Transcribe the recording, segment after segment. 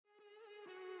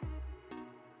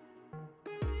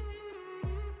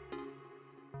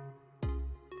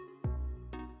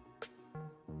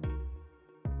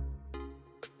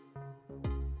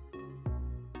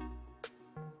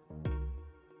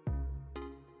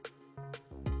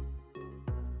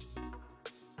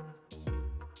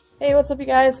Hey, what's up, you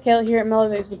guys? Kayla here at Mellow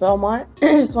Vapes of Belmont.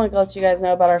 Just wanted to let you guys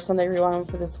know about our Sunday rewind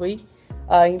for this week. You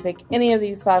can pick any of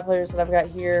these 5 flavors that I've got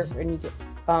here, and you get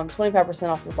 25%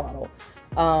 off your bottle.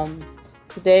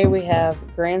 Today we have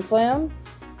Grand Slam,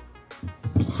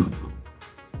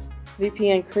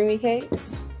 VPN Creamy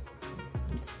Cakes,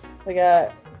 we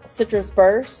got Citrus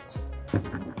Burst,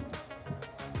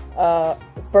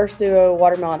 Burst Duo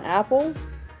Watermelon Apple,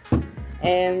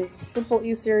 and Simple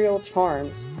E Cereal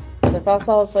Charms. So 5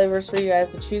 solid flavors for you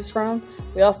guys to choose from.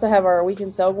 We also have our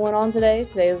weekend sale going on today.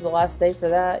 Today is the last day for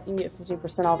that. You can get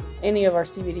 15% off any of our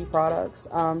CBD products.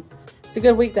 It's a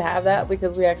good week to have that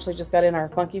because we actually just got in our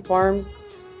Funky Farms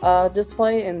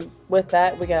display, and with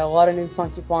that we got a lot of new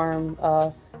Funky Farm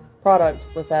product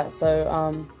with that.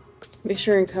 So make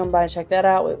sure you come by and check that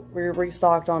out. We're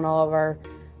restocked on all of our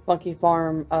Funky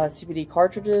Farm CBD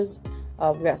cartridges.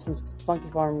 We've got some Funky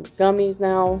Farm gummies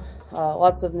now.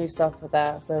 Lots of new stuff with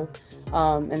that. So,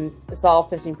 and it's all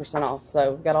 15% off.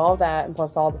 So we've got all of that and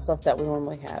plus all the stuff that we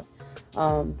normally have.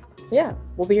 Yeah,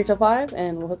 we'll be here till 5,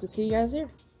 and we'll hope to see you guys here.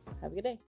 Have a good day.